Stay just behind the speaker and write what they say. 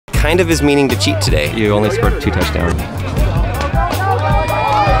kind of is meaning to cheat today. You only scored 2 touchdowns.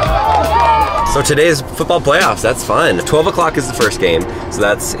 So today's football playoffs, that's fun. 12 o'clock is the first game, so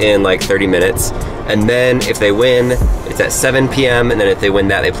that's in like 30 minutes. And then if they win, it's at 7 p.m. and then if they win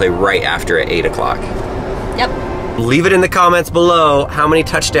that, they play right after at 8 o'clock. Yep. Leave it in the comments below. How many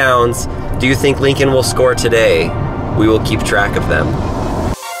touchdowns do you think Lincoln will score today? We will keep track of them.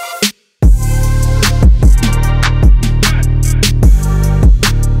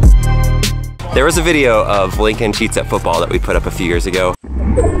 There was a video of Lincoln cheats at football that we put up a few years ago.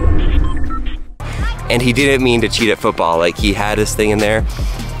 And he didn't mean to cheat at football, like he had his thing in there.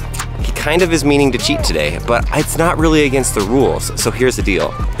 He kind of is meaning to cheat today, but it's not really against the rules. So here's the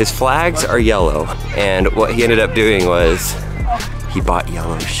deal. His flags are yellow, and what he ended up doing was he bought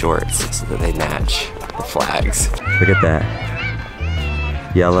yellow shorts so that they match the flags. Look at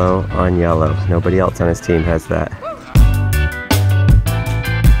that. Yellow on yellow. Nobody else on his team has that.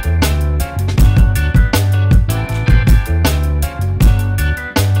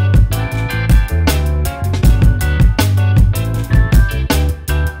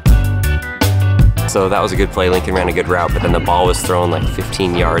 So that was a good play. Lincoln ran a good route, but then the ball was thrown like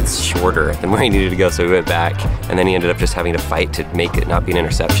 15 yards shorter than where he needed to go, so he went back, and then he ended up just having to fight to make it not be an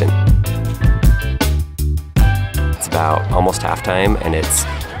interception. It's about almost halftime, and it's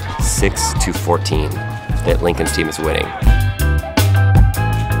 6-14 that Lincoln's team is winning.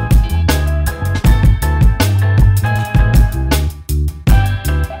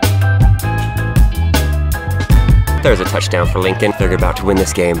 There's a touchdown for Lincoln. They're about to win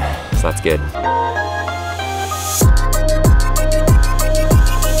this game, so that's good.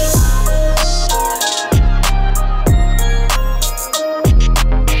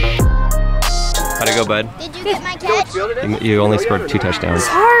 How'd it go, bud? Did you get my catch? You only scored 2 touchdowns.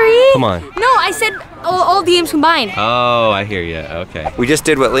 Sorry. Come on. No, I said all the games combined. Oh, I hear you. Okay. We just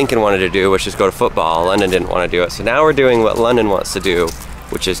did what Lincoln wanted to do, which is go to football. London didn't want to do it. So now we're doing what London wants to do,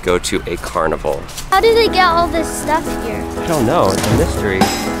 which is go to a carnival. How did they get all this stuff here? I don't know. It's a mystery.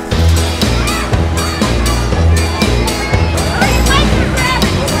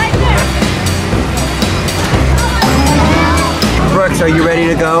 Brooks, are you ready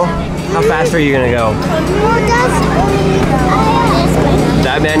to go? How fast are you gonna go?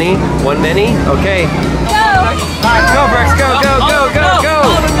 That many? 1 many? Okay. Go! Alright, go Brooks, go, go, go, go, go!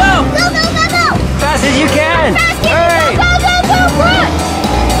 Go, go, go, go! Fast as you can! Hurry! Go, go, go, Brooks!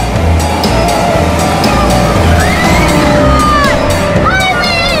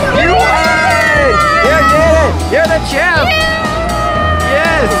 You won! You did it! You're the champ!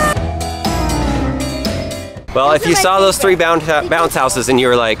 Yes! Well, if you saw those 3 bounce houses and you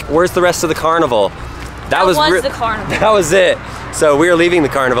were like, where's the rest of the carnival? That was the carnival. That was it. So we were leaving the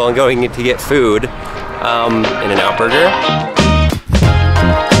carnival and going to get food in an Out Burger.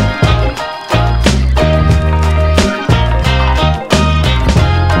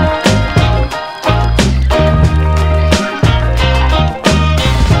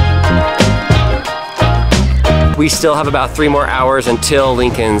 We still have about 3 more hours until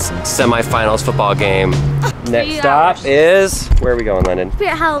Lincoln's semifinals football game. Next stop is, where are we going, London?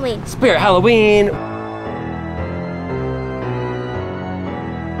 Spirit Halloween. Spirit Halloween.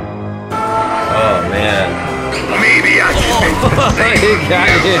 Oh man. Maybe I can.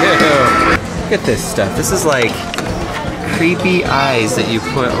 Look at this stuff. This is like creepy eyes that you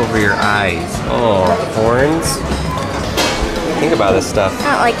put over your eyes. Oh, horns. Think about this stuff. I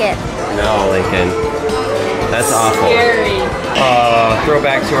don't like it. No, Lincoln. That's awful. Scary.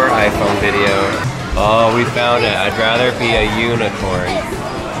 Throwback to our iPhone video. Oh, we found it. I'd rather be a unicorn.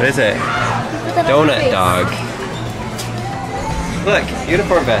 What is it? Donut dog. Look,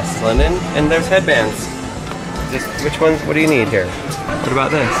 uniform vests, London, and there's headbands. Just which ones? What do you need here? What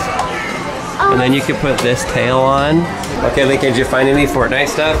about this? And then you could put this tail on. Okay, Lincoln, did you find any Fortnite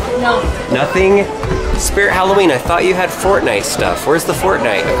stuff? No. Nothing? Spirit Halloween, I thought you had Fortnite stuff. Where's the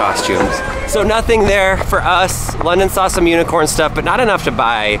Fortnite costumes? So nothing there for us. London saw some unicorn stuff, but not enough to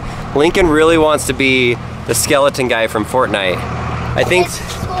buy. Lincoln really wants to be the skeleton guy from Fortnite. I think...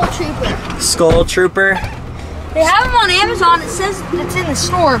 Skull Trooper. Skull Trooper? They have them on Amazon. It says it's in the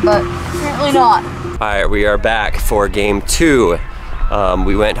store, but apparently not. All right, we are back for game 2.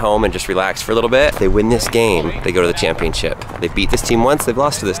 We went home and just relaxed for a little bit. They win this game, they go to the championship. They beat this team once, they've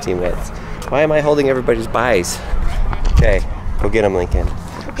lost to this team once. Why am I holding everybody's buys? Okay, go get them, Lincoln.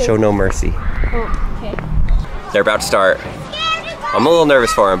 Okay. Show no mercy. Oh, okay. They're about to start. I'm a little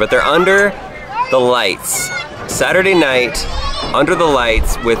nervous for them, but they're under the lights. Saturday night, under the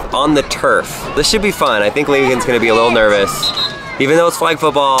lights with on the turf. This should be fun. I think Lincoln's gonna be a little nervous. Even though it's flag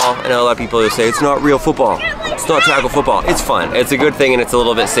football, I know a lot of people who say it's not real football. It's not tackle football. It's fun. It's a good thing, and it's a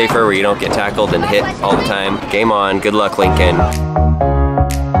little bit safer where you don't get tackled and hit all the time. Game on. Good luck, Lincoln.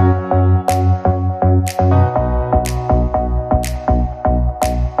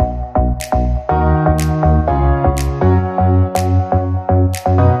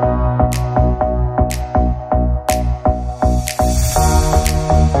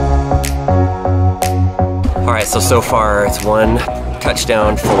 All right, so far it's 1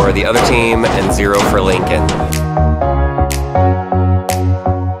 touchdown for the other team and 0 for Lincoln.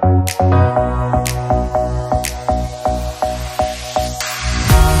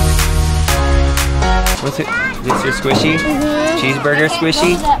 What's it? Is this your squishy? Cheeseburger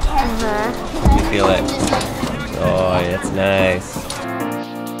squishy? Let me feel it. Oh, it's nice.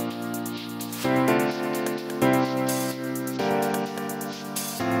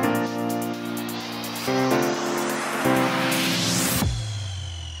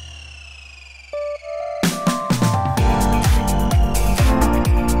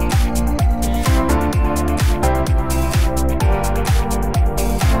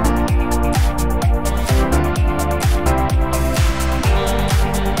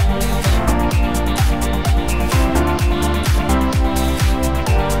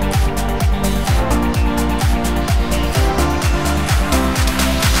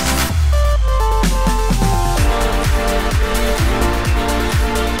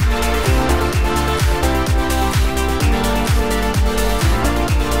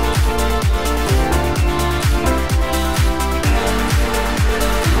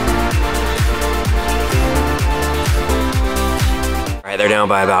 They're down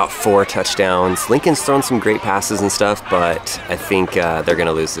by about 4 touchdowns. Lincoln's thrown some great passes and stuff, but I think they're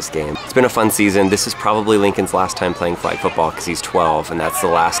gonna lose this game. It's been a fun season. This is probably Lincoln's last time playing flag football because he's 12, and that's the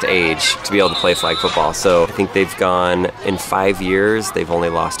last age to be able to play flag football. So I think they've gone, in 5 years, he's only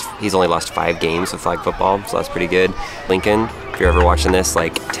lost 5 games with flag football, so that's pretty good. Lincoln, if you're ever watching this,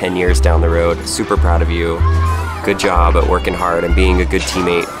 like 10 years down the road, super proud of you. Good job at working hard and being a good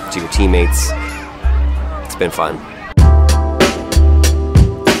teammate to your teammates. It's been fun.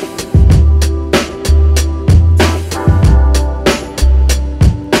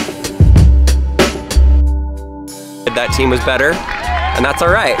 That team was better, and that's all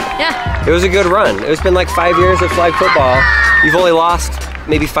right. Yeah. It was a good run. It's been like 5 years of flag football. You've only lost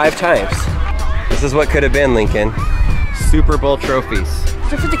maybe 5 times. This is what could have been, Lincoln. Super Bowl trophies.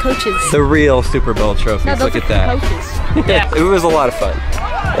 They're for the coaches. The real Super Bowl trophies. No, look at that. Yeah. It was a lot of fun.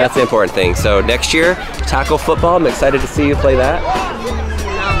 That's the important thing. So next year, tackle football. I'm excited to see you play that.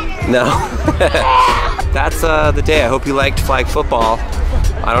 No. That's the day. I hope you liked flag football.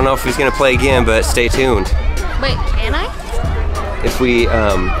 I don't know if he's gonna play again, but stay tuned. Wait, can I? If we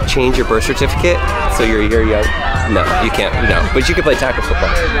change your birth certificate so you're a year young, no, you can't, no. But you can play tackle football.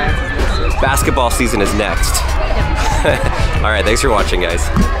 Basketball season is next. All right, thanks for watching, guys.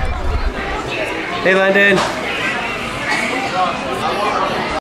 Hey, London.